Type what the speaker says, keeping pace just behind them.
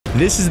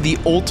This is the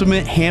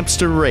ultimate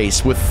hamster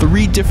race with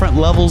 3 different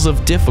levels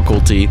of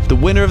difficulty. The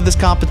winner of this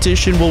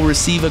competition will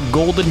receive a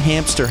golden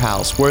hamster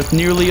house worth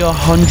nearly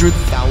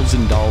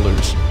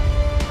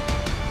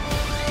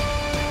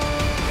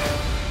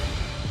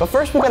 $100,000. But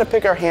first we gotta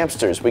pick our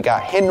hamsters. We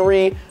got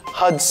Henry,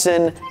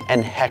 Hudson,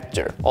 and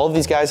Hector. All of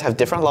these guys have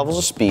different levels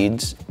of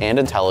speeds and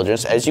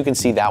intelligence. As you can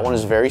see, that one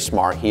is very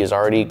smart. He has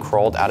already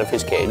crawled out of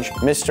his cage.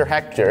 Mr.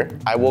 Hector,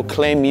 I will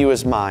claim you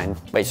as mine.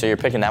 Wait, so you're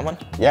picking that one?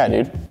 Yeah,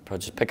 dude. Bro,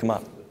 just pick him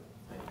up.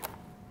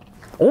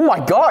 Oh my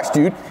gosh,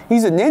 dude,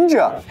 he's a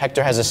ninja.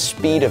 Hector has a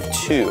speed of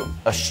 2,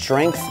 a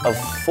strength of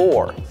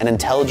 4, an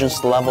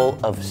intelligence level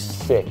of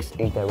 6,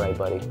 ain't that right,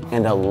 buddy?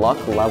 And a luck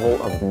level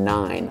of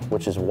 9,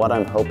 which is what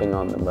I'm hoping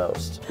on the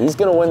most. He's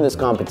gonna win this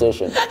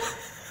competition.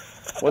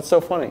 What's so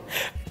funny?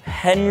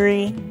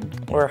 Henry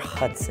or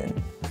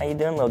Hudson? How you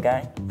doing, little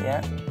guy?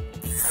 Yeah?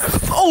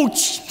 Oh,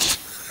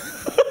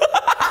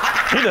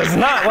 He does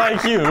not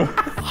like you.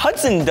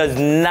 Hudson does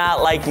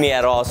not like me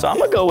at all, so I'm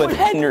gonna go with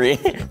Henry.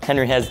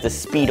 Henry has the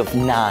speed of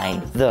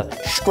 9, the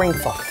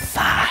strength of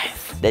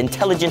 5, the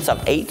intelligence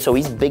of 8, so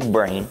he's big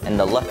brain, and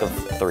the luck of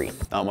 3.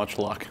 not much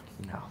luck.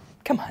 No.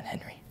 Come on,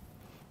 Henry.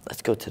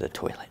 Let's go to the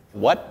toilet.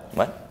 What?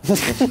 What?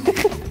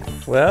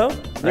 Well, You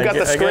got the I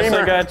guess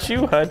screamer. I got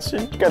you,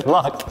 Hudson. Good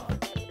luck.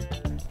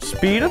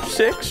 Speed of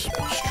 6,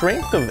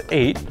 strength of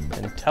 8,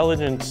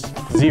 intelligence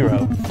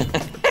 0,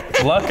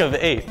 luck of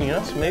 8. You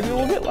know, so maybe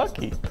we'll get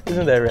lucky.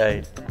 Isn't that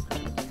right?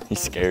 He's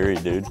scary,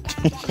 dude.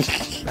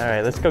 All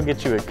right, let's go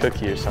get you a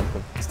cookie or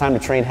something. It's time to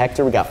train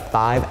Hector. We got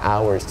 5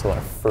 hours till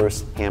our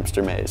first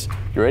hamster maze.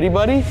 You ready,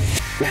 buddy?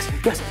 Yes,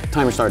 yes.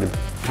 Timer started.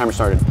 Timer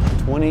started.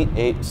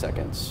 28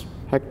 seconds.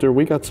 Hector,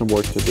 we got some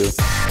work to do.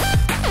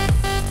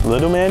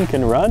 Little man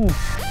can run.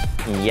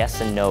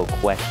 Yes and no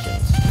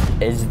questions.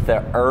 Is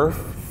the earth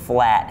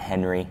flat,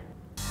 Henry?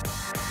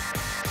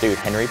 Dude,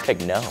 Henry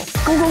picked no.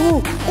 Go,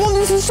 go, go. Oh,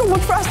 this is so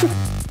much faster.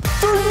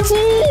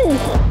 13.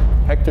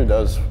 Hector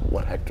does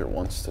what Hector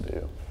wants to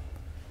do.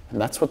 And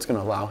that's what's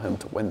gonna allow him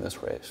to win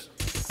this race.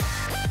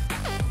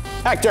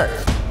 Hector!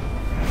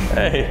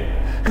 Hey,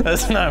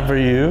 that's not for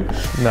you,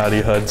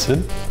 naughty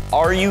Hudson.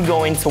 Are you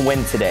going to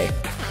win today?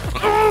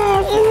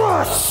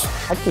 Yes!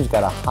 Hector's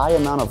got a high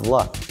amount of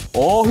luck.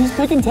 Oh, he's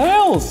picking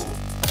tails.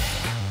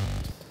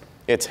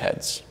 It's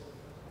heads.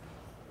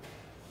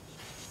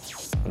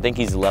 I think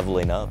he's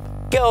leveling up.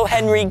 Go,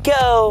 Henry,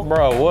 go!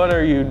 Bro, what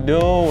are you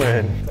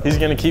doing? He's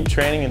gonna keep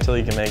training until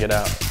he can make it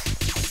out.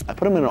 I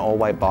put him in an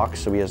all-white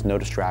box so he has no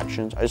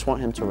distractions. I just want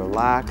him to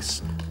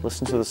relax,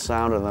 listen to the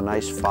sound of the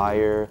nice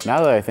fire. Now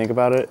that I think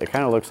about it, it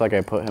kind of looks like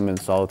I put him in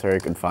solitary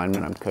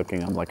confinement. I'm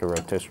cooking him like a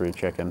rotisserie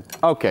chicken.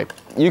 Okay,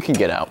 you can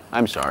get out.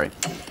 I'm sorry.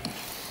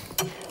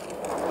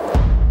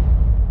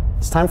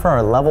 It's time for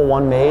our level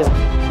 1 maze.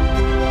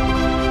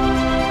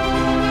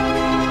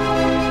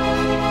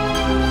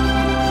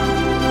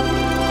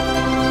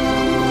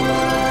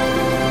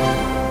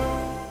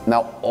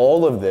 Now,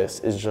 all of this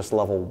is just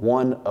level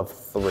 1 of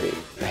 3.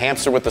 The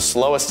hamster with the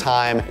slowest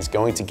time is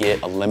going to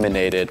get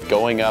eliminated.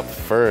 Going up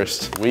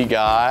first, we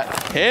got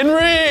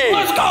Henry!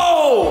 Let's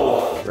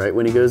go! Right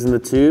when he goes in the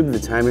tube, the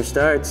timer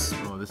starts.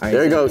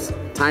 There he goes.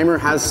 Timer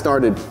has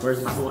started.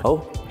 Where's my boy?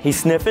 Oh, he's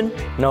sniffing?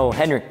 No,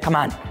 Henry, come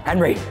on.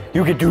 Henry,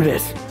 you can do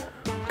this.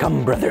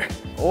 Come, brother.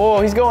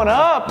 Oh, he's going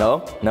up!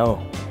 No,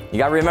 no. You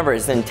gotta remember,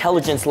 his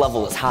intelligence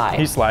level is high.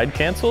 He slide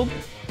canceled?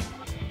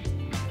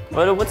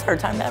 What's our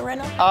time at right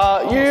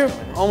now? You're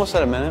almost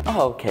at a minute.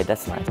 Oh, okay,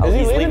 that's nice. Oh, he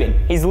he's leaving? leaving.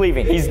 He's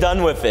leaving. He's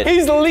done with it.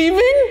 He's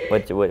leaving?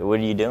 What are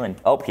you doing?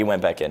 Oh, he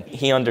went back in.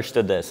 He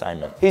understood the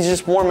assignment. He's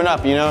just warming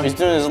up, you know? He's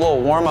doing his little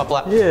warm-up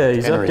lap. Yeah,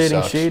 he's Henry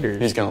updating sucks. shaders.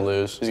 He's gonna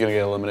lose. He's gonna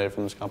get eliminated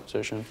from this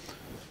competition.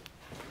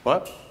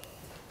 What?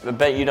 I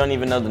bet you don't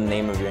even know the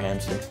name of your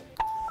hamster.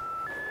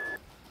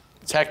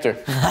 It's Hector.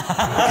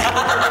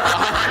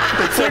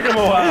 It took him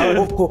a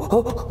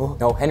while.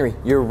 No, Henry,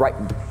 you're right.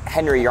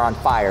 Henry, you're on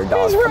fire,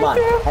 dog. Come on.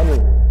 Henry,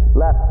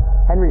 left.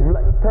 Henry,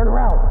 turn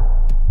around.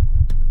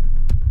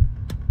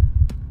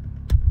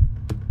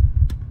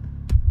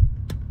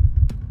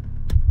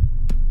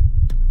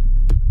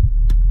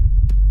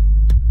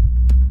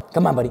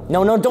 Come on, buddy.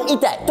 No, don't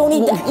eat that. Don't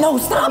eat that. No,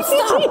 stop.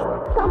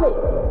 Stop it.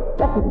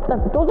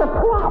 Those are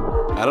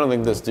props. I don't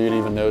think this dude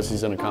even knows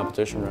he's in a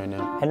competition right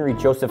now. Henry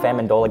Joseph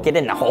Amendola, get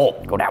in the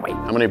hole. Go that way.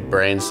 How many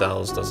brain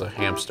cells does a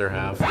hamster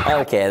have?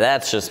 Okay,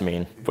 that's just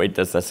mean. Wait,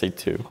 does that say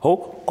 2? Did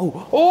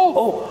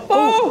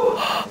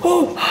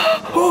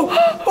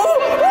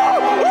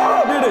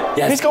it.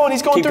 Yes. He's going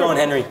Keep through. going,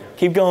 Henry.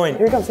 Keep going.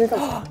 Here he comes. He's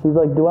like,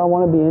 do I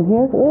want to be in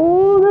here?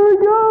 Oh, there he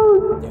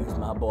goes. There's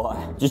my boy.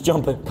 Just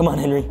jumping. Come on,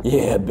 Henry.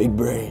 Yeah, big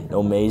brain.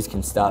 No maze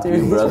can stop Dude,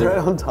 you, brother. he's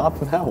right on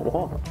top of that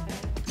wall.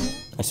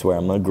 I swear,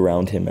 I'm gonna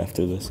ground him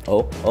after this.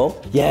 Oh,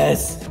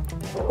 yes.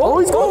 Oh,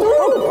 he's going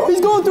through.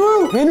 He's going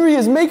through. Henry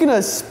is making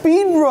a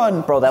speed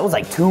run. Bro, that was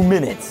like 2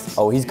 minutes.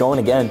 Oh, he's going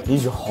again.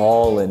 He's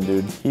hauling,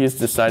 dude. He has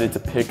decided to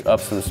pick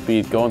up some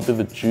speed going through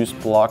the Juice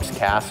Blocks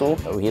castle.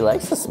 Oh, he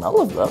likes the smell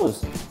of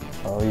those.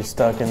 Oh, he's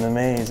stuck in the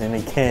maze and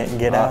he can't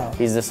get out.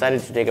 He's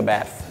decided to take a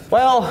bath.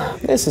 Well,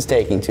 this is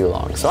taking too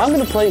long, so I'm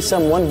gonna play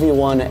some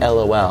 1v1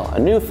 LOL, a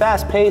new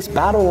fast-paced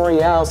battle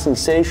royale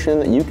sensation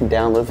that you can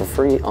download for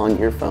free on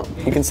your phone.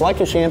 You can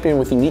select a champion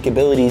with unique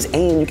abilities,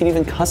 and you can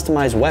even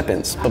customize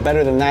weapons. But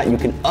better than that, you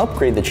can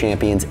upgrade the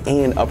champions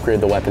and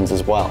upgrade the weapons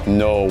as well.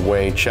 No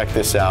way, check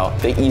this out.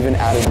 They even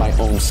added my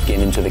own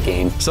skin into the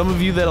game. Some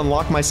of you that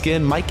unlock my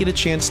skin might get a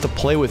chance to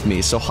play with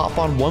me, so hop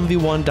on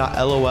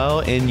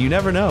 1v1.lol and you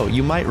never know,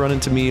 you might run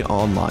into me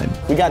online.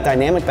 We got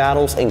dynamic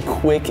battles and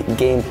quick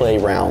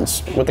gameplay rounds.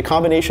 With the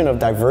combination of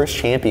diverse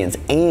champions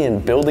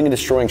and building and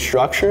destroying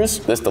structures,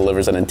 this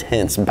delivers an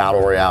intense battle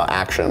royale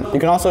action.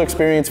 You can also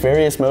experience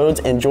various modes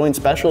and join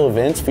special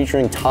events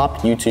featuring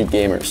top YouTube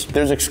gamers.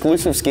 There's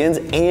exclusive skins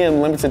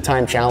and limited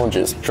time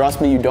challenges.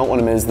 Trust me, you don't want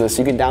to miss this.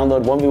 You can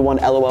download 1v1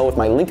 LOL with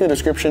my link in the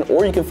description,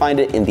 or you can find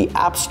it in the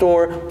App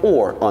Store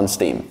or on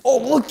Steam. Oh,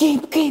 look,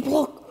 Gabe,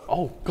 look.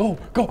 Oh, go,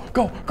 go,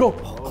 go, go.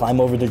 Climb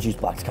over the juice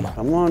box, come on.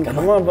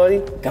 Come on, buddy.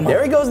 Come on.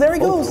 There he goes, there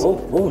he goes.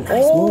 Oh,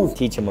 nice move.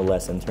 Teach him a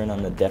lesson. Turn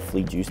on the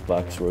deathly juice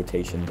box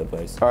rotation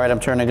device. All right, I'm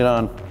turning it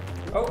on.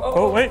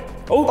 Oh, wait.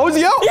 Oh, is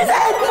he out? He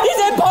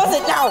said pause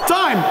it now.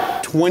 Time!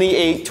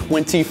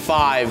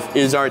 28:25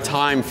 is our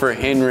time for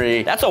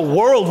Henry. That's a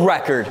world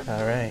record.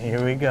 All right,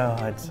 here we go,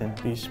 Hudson.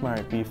 Be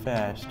smart, be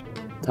fast.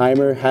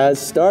 Timer has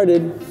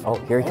started. Oh,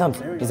 here he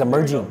comes. He's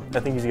emerging. I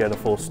think he's got a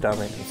full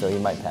stomach. So he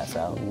might pass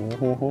out. He's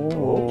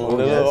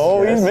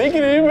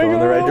making it. Go in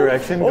the right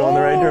direction, go in the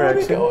right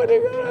direction.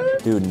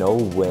 Dude, no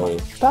way.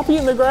 Stop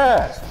eating the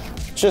grass.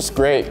 It's just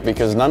great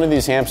because none of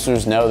these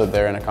hamsters know that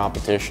they're in a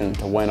competition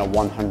to win a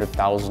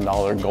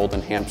 $100,000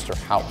 golden hamster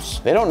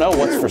house. They don't know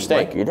what's for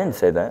stake. Mike, you didn't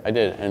say that. I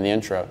did in the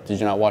intro. Did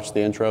you not watch the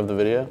intro of the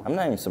video? I'm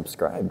not even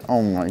subscribed.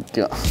 Oh my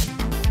God.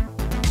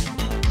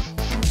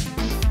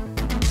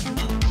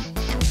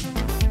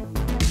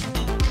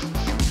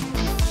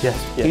 Yes.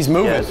 He's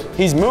moving. Yes.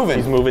 He's moving.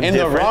 He's moving in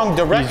different. the wrong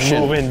direction. He's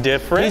moving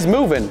different. He's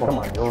moving. Come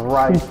on, you're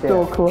right there.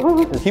 So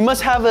close. He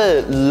must have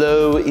a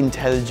low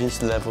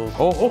intelligence level.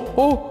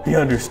 Oh, he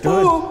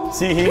understood.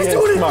 See, he is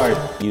smart.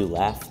 You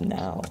laugh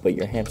now, but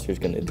your hamster's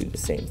gonna do the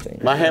same thing.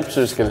 My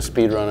hamster's gonna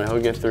speed run it.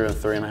 He'll get through in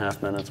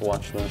 3.5 minutes.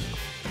 Watch this.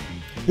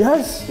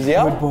 Yes. Is he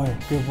out? Good boy,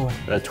 good boy.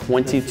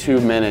 22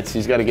 minutes.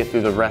 He's got to get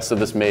through the rest of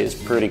this maze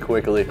pretty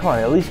quickly. Come on,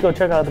 at least go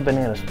check out the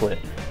banana split.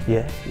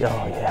 Yeah. Oh,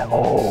 yeah.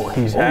 Oh,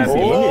 he's happy.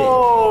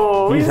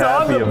 Oh, He's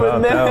happy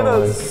about that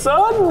one.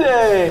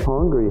 Sunday.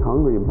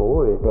 Hungry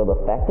boy. Bro,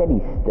 the fact that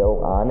he's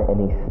still on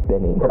and he's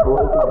spinning, it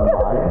blows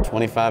my mind.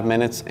 25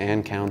 minutes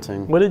and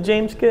counting. What did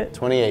James get?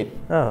 28.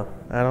 Oh,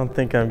 I don't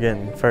think I'm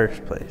getting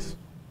first place.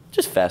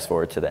 Just fast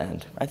forward to the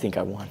end. I think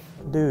I won.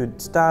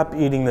 Dude, stop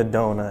eating the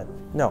donut.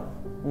 No.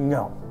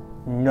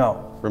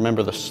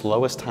 Remember, the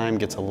slowest time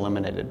gets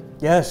eliminated.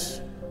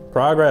 Yes.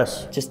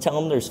 Progress. Just tell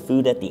him there's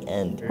food at the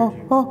end. Go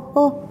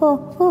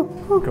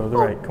to the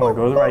right. Come on,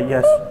 go to the right.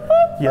 Yes.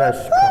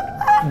 Yes.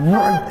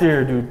 Right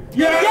there, dude.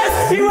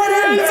 Yes! He went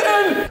in!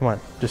 Come on,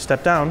 just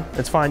step down.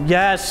 It's fine.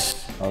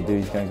 Yes! Oh,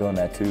 dude, he's gonna go in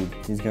that tube.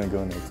 He's gonna go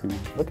in that tube.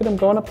 Look at him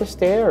going up the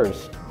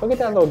stairs. Look at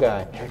that little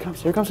guy. Here he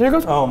comes.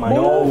 Oh my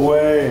No God.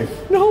 way.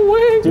 No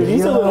way. Dude,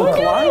 he's a little Look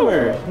at him.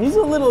 climber. He's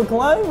a little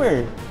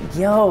climber.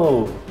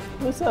 Yo,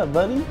 What's up,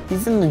 buddy?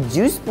 he's in the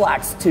juice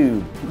box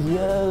tube.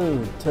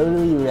 Yo,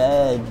 totally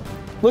red.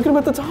 Look at him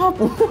at the top.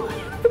 Look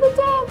at the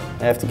top.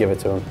 I have to give it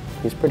to him.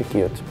 He's pretty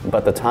cute.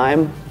 But the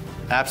time,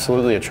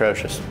 absolutely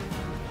atrocious.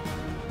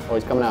 Oh,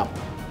 he's coming out.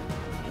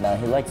 Nah,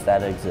 he likes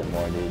that exit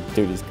more, dude.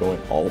 Dude, he's going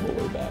all the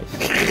way back.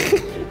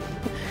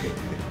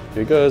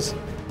 Here he goes.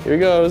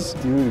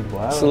 Dude,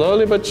 wow.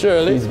 Slowly but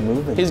surely. He's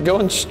moving. He's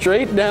going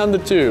straight down the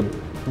tube.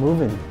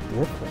 Moving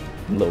different.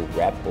 Little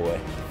rap boy.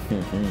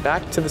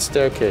 Back to the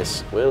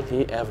staircase. Will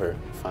he ever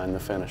find the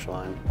finish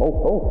line?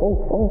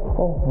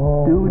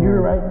 Dude, you're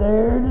right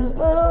there. Just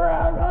turn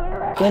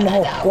around. Go in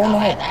the hole.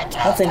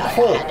 That's a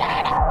hole.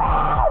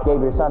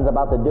 Gabe, your son's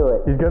about to do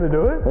it. He's gonna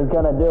do it? He's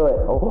gonna do it.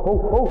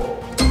 Oh,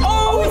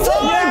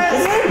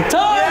 time!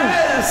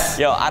 Yes!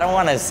 Yo, I don't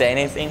want to say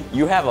anything.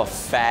 You have a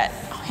fat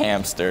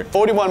hamster.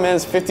 41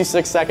 minutes,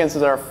 56 seconds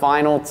is our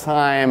final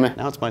time.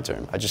 Now it's my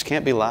turn. I just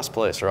can't be last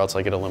place or else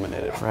I get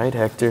eliminated. Right,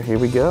 Hector, here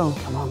we go.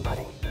 Come on,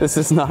 buddy. This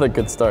is not a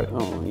good start.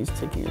 Oh, he's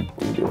taking a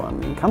doo-doo on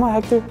me. Come on,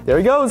 Hector. There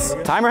he goes.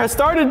 Timer has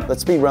started.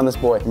 Let's speed run this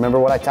boy. Remember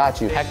what I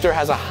taught you. Hector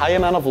has a high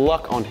amount of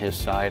luck on his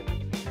side.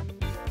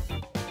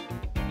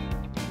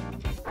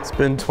 It's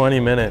been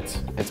 20 minutes.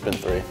 It's been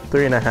 3.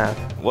 3.5.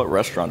 What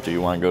restaurant do you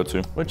want to go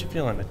to? What you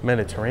feeling?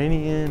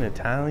 Mediterranean,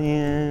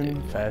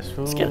 Italian, fast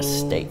food? Let's get a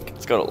steak.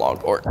 Let's go to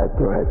Longhorn.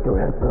 Hector,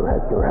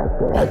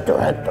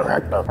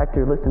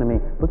 listen to me.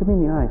 Look at me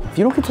in the eyes. If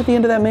you don't get to the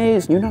end of that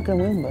maze, you're not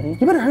gonna win, buddy.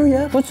 You better hurry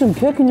up. Put some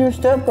kick in your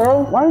step,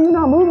 bro. Why are you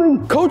not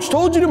moving? Coach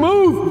told you to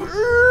move.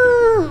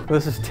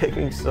 This is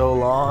taking so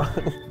long.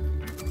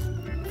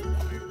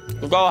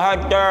 Go,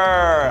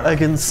 Hector! I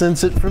can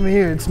sense it from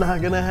here. It's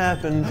not gonna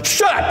happen.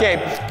 Shut up, Gabe.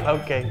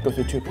 Okay. Go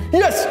through the tube.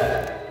 Yes!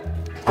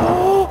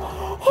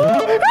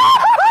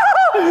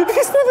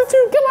 He's through the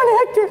tube. Come on,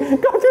 Hector.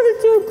 Go through the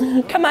tube.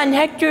 Come on,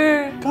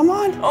 Hector. Come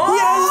on.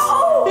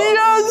 Oh! Yes, he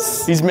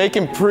does. He's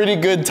making pretty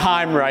good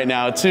time right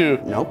now, too.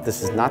 Nope,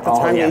 this is not the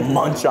time. Yeah,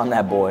 munch on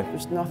that boy.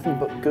 There's nothing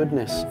but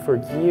goodness for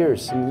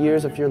years and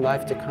years of your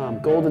life to come.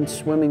 Golden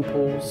swimming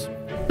pools,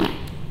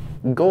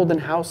 golden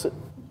houses.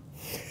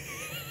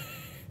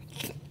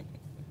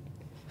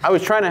 I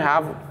was trying to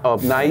have a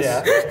nice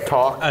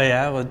talk. Oh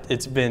yeah, well,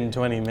 it's been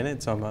 20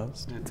 minutes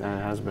almost. It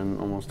has been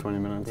almost 20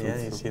 minutes.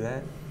 Yeah, you see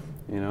that?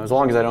 You know, as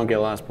long as I don't get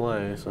last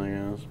place, I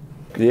guess.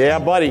 Yeah,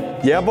 buddy.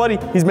 Yeah, buddy.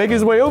 He's making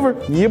his way over.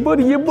 Yeah,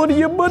 buddy. Yeah, buddy.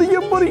 Yeah, buddy.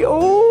 Yeah, buddy.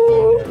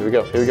 Oh! Here we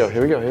go. Here we go.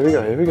 Here we go. Here we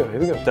go. Here we go. Here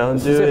we go. Don't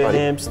This do is it, buddy.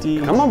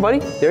 Hamster. Come on, buddy.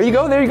 There you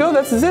go. There you go.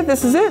 This is it.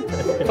 This is it.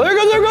 Oh, there it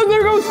goes. There it goes.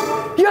 There it goes.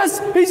 Yes,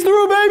 he's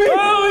through, baby.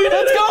 Oh,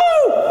 let's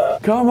go.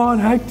 Come on,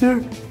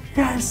 Hector.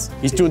 Yes.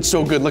 He's doing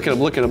so good. Look at him.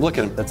 Look at him. Look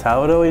at him. That's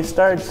how it always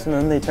starts, and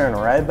then they turn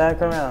right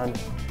back around.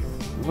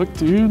 Look,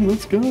 dude.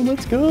 Let's go.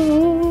 Let's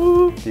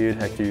go. Dude,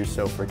 Hector, you're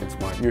so freaking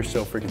smart. You're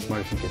so freaking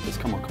smart if you get this.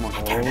 Come on. Come on.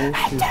 Oh,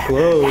 she's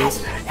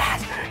close.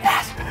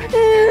 Yes.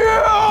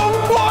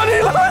 Yeah,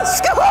 buddy.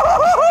 Let's go.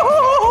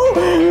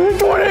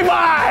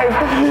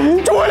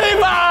 25.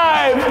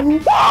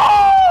 25.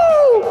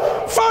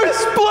 Whoa!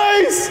 First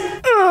place.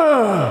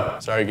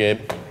 Ugh. Sorry, Gabe.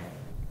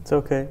 It's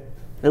okay.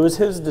 It was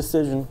his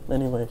decision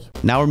anyways.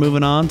 Now we're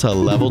moving on to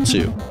level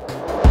 2.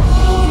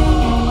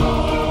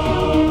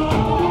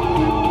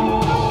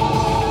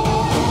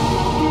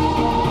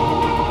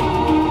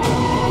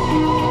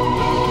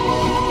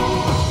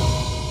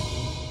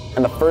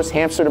 And the first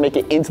hamster to make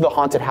it into the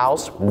haunted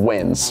house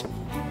wins.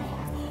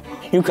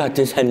 You got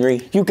this,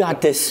 Henry. You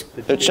got this.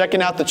 They're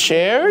checking out the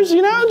chairs,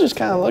 you know, just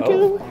kind of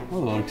looking. Oh,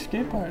 look,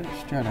 escape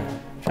artist trying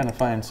to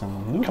find some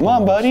loopholes. Come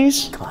on,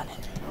 buddies. Come on,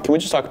 Henry. Can we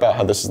just talk about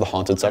how this is the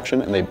haunted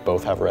section and they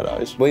both have red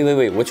eyes? Wait.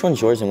 Which one's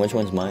yours and which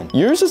one's mine?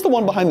 Yours is the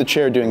one behind the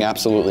chair doing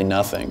absolutely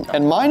nothing.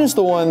 And mine is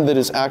the one that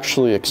is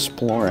actually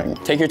exploring.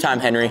 Take your time,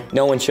 Henry.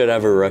 No one should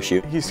ever rush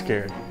you. He's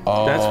scared.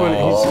 That's what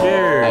he's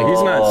scared.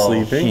 He's not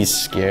sleeping. He's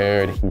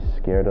scared. He's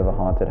scared of the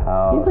haunted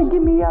house. He's like,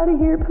 get me out of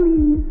here,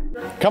 please.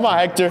 Come on,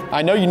 Hector.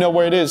 I know you know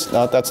where it is.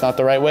 No, that's not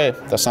the right way.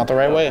 That's not the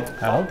right way.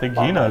 I don't think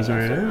he knows where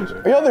it is.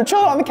 Yo, they're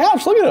chilling on the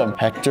couch. Look at them.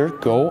 Hector,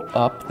 go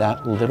up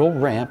that little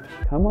ramp.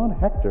 Come on,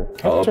 Hector.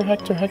 Hector.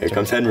 Here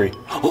comes Henry.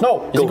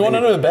 No, is he going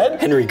under the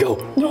bed? Henry, go.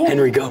 No.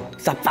 Henry, go.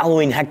 Stop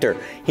following Hector.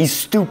 He's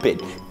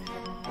stupid.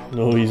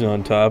 No, he's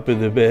on top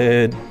of the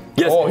bed.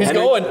 Yes, Oh, he's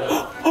Henry. going.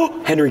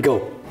 Henry,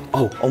 go.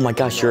 Oh my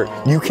gosh,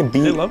 you can be.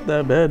 They love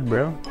that bed,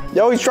 bro.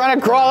 Yo, he's trying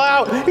to crawl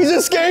out. He's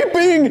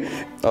escaping.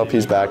 Oh,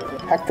 he's back.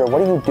 Hector,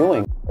 what are you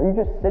doing? Are you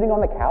just sitting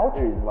on the couch?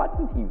 He's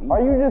watching TV.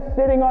 Are you just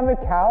sitting on the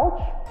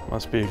couch?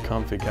 Must be a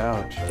comfy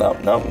couch.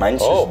 No,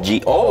 mine's just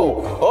G.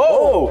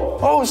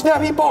 Oh,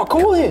 snap, he ball.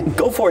 Cool it.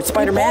 Go for it,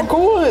 Spider-Man.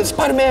 Cool it,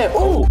 Spider-Man.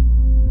 Oh.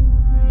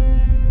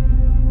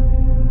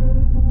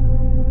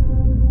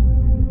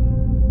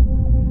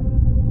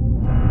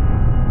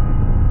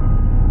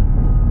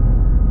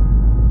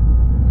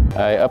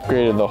 I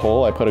upgraded the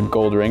hole. I put a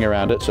gold ring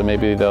around it, so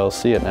maybe they'll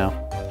see it now.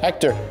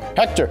 Hector,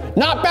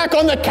 not back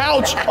on the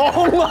couch!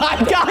 Oh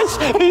my gosh,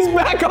 he's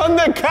back on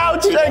the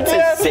couch again!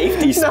 That's his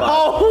safety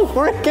spot. No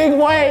freaking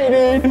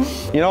way,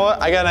 dude! You know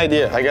what? I got an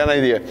idea.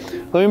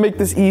 Let me make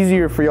this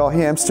easier for y'all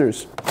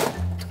hamsters.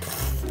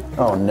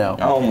 Oh no.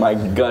 Oh my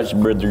gosh,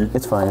 brother.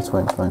 It's fine.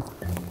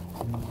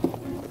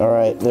 All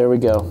right, there we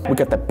go. We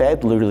got the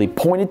bed literally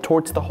pointed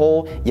towards the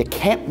hole. You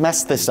can't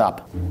mess this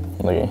up.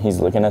 Look, he's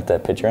looking at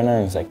that picture right now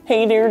and he's like,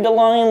 hey dear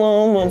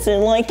Delilah, what's it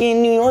like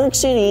in New York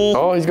City?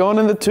 Oh, he's going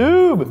in the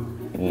tube.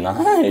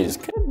 Nice,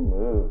 good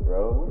move,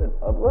 bro. What an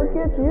upgrade.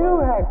 Look at you,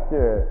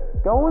 Hector,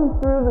 going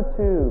through the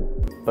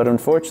tube. But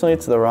unfortunately,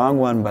 it's the wrong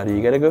one, buddy.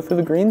 You gotta go through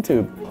the green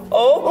tube.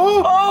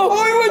 Oh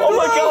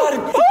my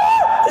God.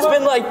 It's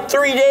been like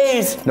 3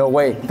 days. No,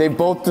 wait, they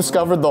both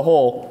discovered the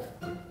hole.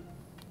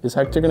 Is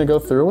Hector gonna go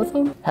through with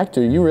him?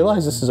 Hector, you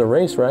realize this is a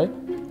race, right?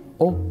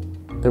 Oh,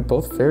 they're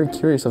both very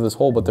curious of this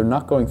hole, but they're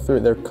not going through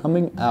it. They're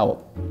coming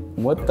out.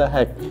 What the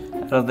heck?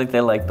 I don't think they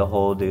like the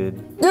hole,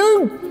 dude.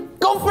 Dude,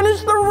 go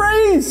finish the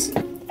race!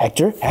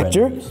 Hector,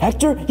 yes,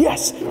 Hector,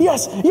 yes! Henry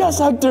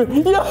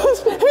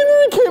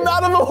came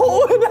out of the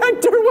hole and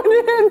Hector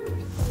went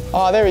in!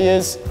 Oh, there he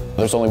is.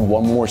 There's only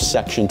one more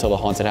section to the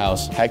haunted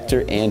house.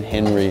 Hector and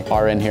Henry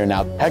are in here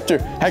now. Hector,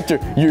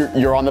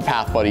 you're on the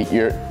path, buddy.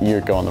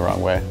 You're going the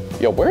wrong way.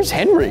 Yo, where's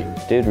Henry?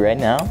 Dude, right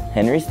now,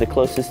 Henry's the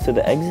closest to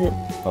the exit.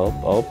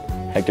 Oh,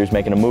 Hector's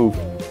making a move.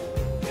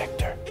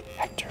 Hector,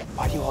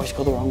 why do you always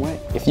go the wrong way?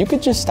 If you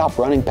could just stop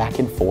running back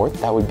and forth,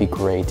 that would be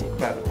great.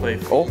 Gotta play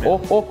Oh.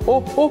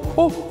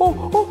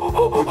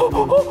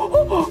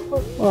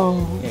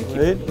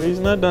 Wait, he's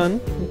not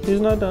done.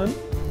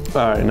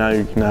 All right, now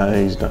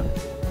he's done.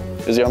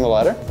 Is he on the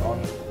ladder?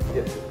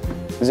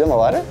 Is he on the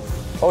ladder?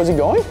 Oh, is he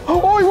going?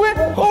 Oh, he went!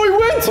 He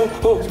went!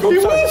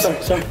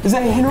 Sorry. Is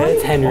that Henry?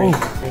 It's Henry.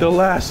 The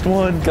last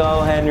one.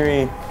 Go,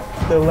 Henry.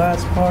 The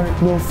last part.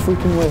 No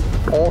freaking way.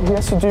 All he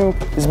has to do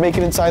is make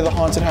it inside the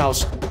haunted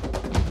house.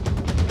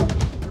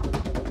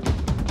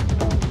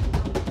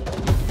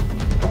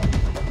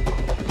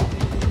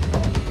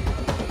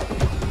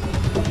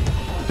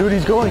 Dude,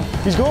 he's going.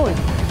 He's going.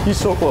 He's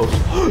so close.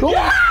 Yes!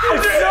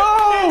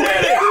 No!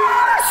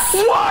 Yes!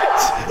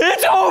 What?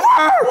 It's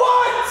over!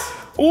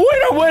 What?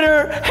 Winner,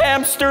 winner,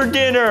 hamster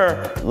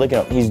dinner. Look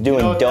at him, he's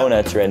doing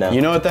donuts right now.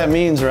 You know what that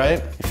means,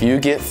 right? If you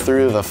get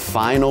through the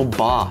final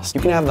boss, you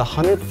can have the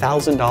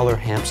 $100,000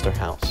 hamster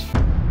house.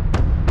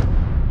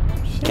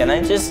 Can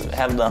I just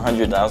have the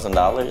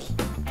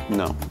 $100,000?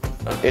 No,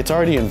 it's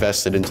already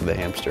invested into the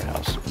hamster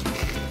house.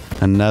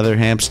 Another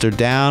hamster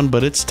down,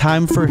 but it's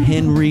time for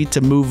Henry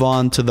to move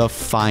on to the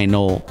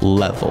final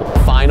level.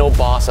 Final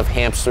boss of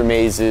Hamster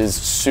Maze's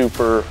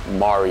Super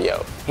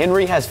Mario.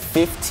 Henry has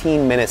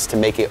 15 minutes to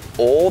make it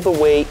all the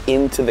way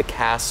into the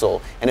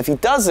castle. And if he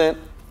doesn't,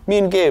 me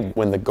and Gabe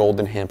win the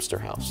golden hamster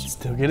house.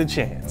 Still get a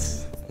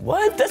chance.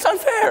 What? That's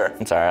unfair.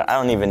 I'm sorry, I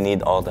don't even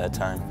need all that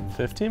time.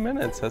 15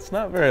 minutes, that's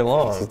not very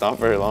long. It's not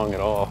very long at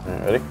all. All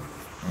right, ready?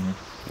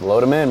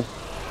 Load him in.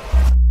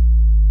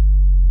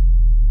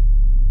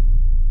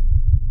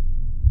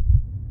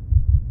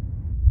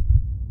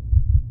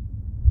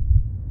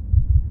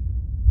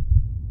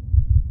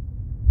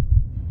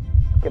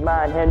 Come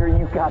on, Henry,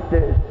 you got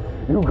this.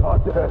 You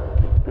got this.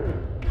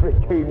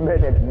 15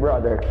 minutes,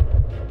 brother.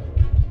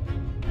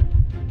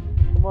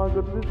 Come on,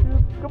 go to the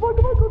tube. Come on,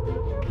 go to the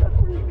tube.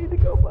 That's where you need to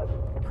go, bud.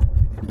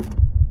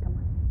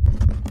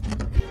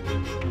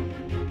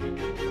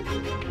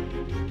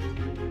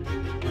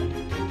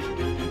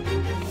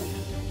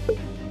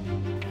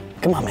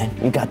 Come on, man,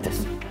 you got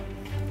this.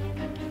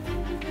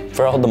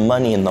 For all the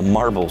money and the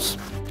marbles.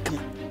 Come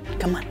on,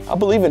 come on. I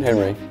believe in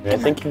Henry. I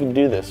think he can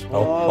do this.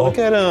 Oh, look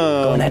at him.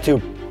 Go in that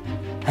tube.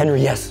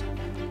 Henry, yes.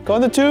 Go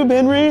in the tube,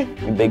 Henry.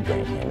 You big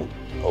brain, Henry.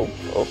 Oh,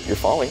 you're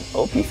falling.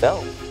 Oh, you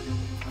fell.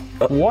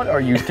 What are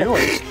you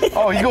doing?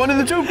 Oh, he's going in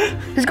the tube.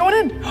 He's going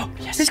in.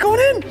 Yes. He's going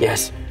in.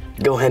 Yes.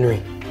 Go,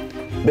 Henry.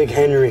 Big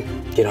Henry.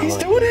 Get on. He's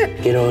doing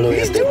it. Get on.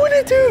 He's doing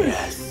it, dude.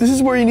 Yes. This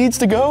is where he needs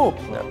to go.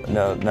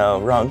 No,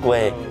 wrong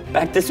way.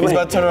 Back this way. He's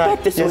about to turn around.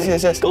 Back this Yes, way.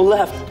 yes, yes. Go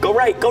left. Go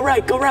right. Go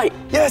right. Go right.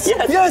 Yes,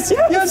 Yes. yes,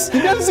 yes.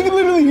 You guys can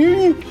literally hear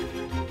you.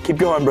 Keep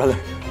going, brother.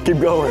 Keep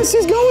going. Yes,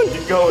 he's going.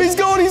 He's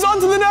going. He's on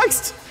to the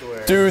next.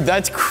 Dude,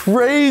 that's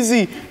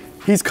crazy.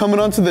 He's coming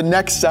on to the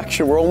next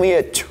section. We're only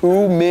at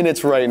 2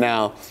 minutes right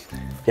now.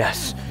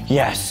 Yes.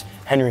 Yes.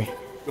 Henry.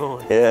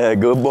 Yeah,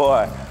 good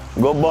boy.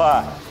 Good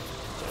boy.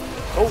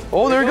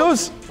 Oh, there he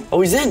goes.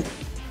 Oh, he's in.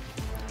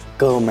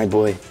 Go, my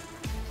boy.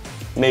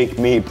 Make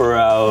me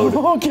proud.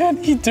 Oh,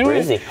 can he do Where it?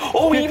 is he?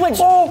 Oh, he went.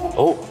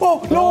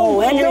 Oh, no.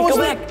 Henry, that was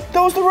go the- back.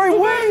 That was the right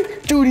way.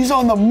 Dude, he's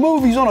on the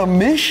move. He's on a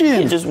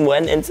mission. He just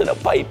went into the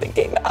pipe and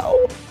came out.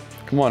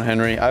 Come on,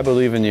 Henry. I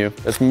believe in you.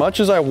 As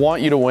much as I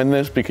want you to win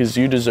this because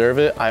you deserve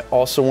it, I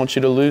also want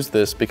you to lose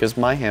this because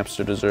my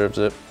hamster deserves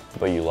it.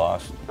 But you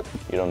lost.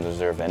 You don't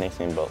deserve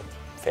anything but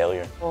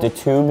failure. The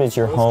tube is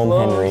your home,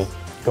 Henry.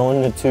 Go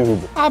in the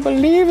tube. I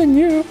believe in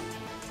you.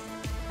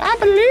 I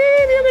believe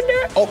you can do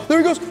it. Oh, there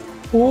he goes.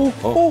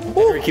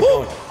 Henry, keep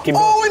going. Keep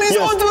going. Oh, and he's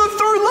Yes. on to the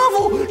third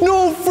level.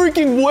 No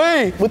freaking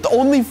way. With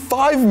only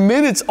 5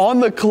 minutes on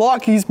the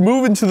clock, he's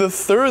moving to the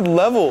third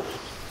level.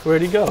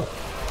 Where'd he go?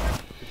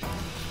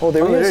 Oh,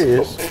 there he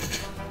is.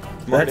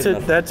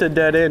 That's a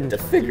dead end. To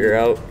figure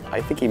out. I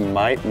think he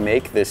might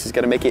make this. He's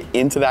got to make it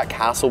into that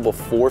castle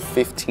before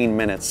 15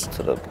 minutes.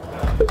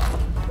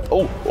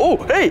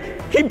 Oh, hey,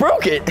 he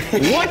broke it.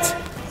 What?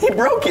 He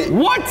broke it.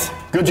 What?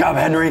 Good job,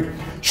 Henry.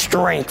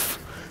 Strength.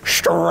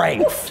 He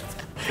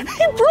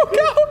broke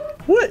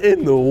out. What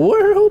in the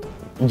world?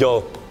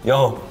 Yo.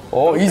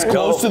 Oh, he's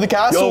close to the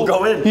castle. Yo,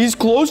 go in. He's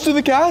close to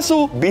the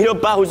castle. Beat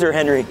up Bowser,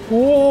 Henry.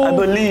 Whoa. I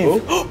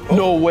believe.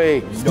 No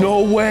way.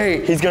 No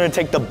way. He's gonna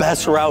take the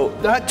best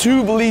route. That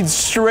tube leads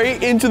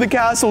straight into the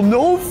castle.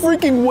 No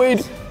freaking way.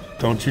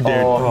 Don't you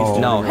dare.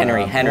 No,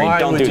 Henry, Why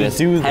don't would do you this.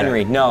 do that?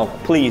 Henry, no,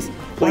 please.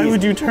 Why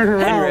would you turn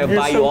around? Henry, I'll You're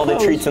buy you so all the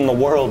close. treats in the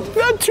world.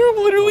 That tube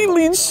literally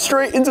leads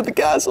straight into the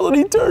castle and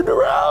he turned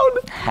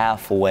around.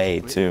 Halfway,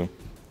 too.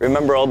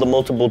 Remember all the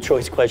multiple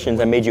choice questions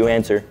I made you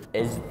answer?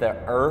 Is the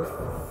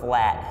Earth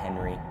flat,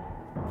 Henry?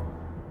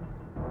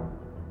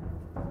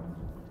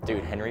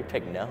 Dude, Henry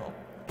picked no.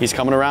 He's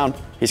coming around.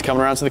 He's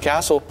coming around to the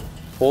castle.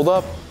 Hold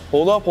up.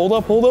 Hold up. Hold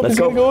up. Hold up. Let's He's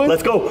go. gonna go in.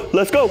 Let's go.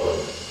 Let's go.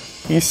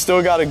 He's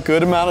still got a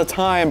good amount of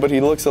time, but he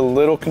looks a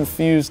little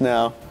confused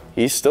now.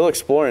 He's still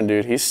exploring,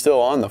 dude. He's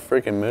still on the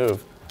freaking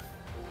move.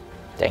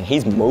 Dang,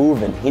 he's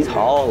moving. He's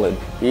hauling.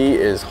 He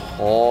is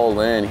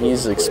hauling.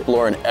 He's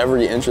exploring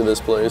every inch of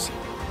this place.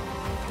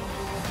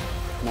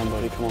 Come on,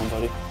 buddy. Come on,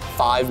 buddy.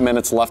 5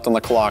 minutes left on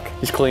the clock.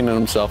 He's cleaning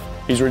himself.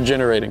 He's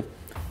regenerating.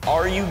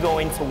 Are you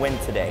going to win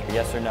today?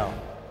 Yes or no?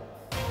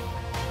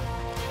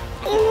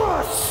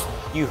 Yes!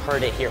 You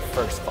heard it here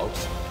first,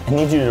 folks. I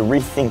need you to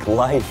rethink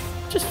life.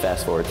 Just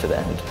fast forward to the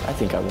end. I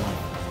think I won.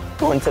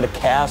 Go into the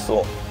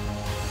castle.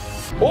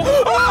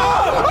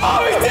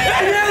 Oh, he did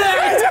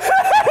it!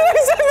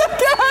 He's in the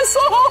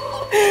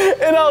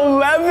castle! In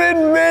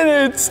 11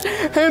 minutes,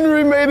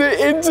 Henry made it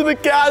into the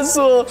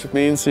castle. Which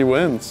means he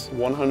wins.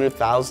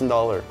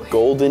 $100,000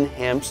 golden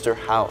hamster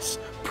house.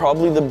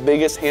 Probably the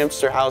biggest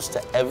hamster house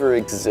to ever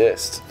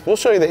exist. We'll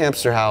show you the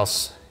hamster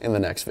house in the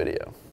next video.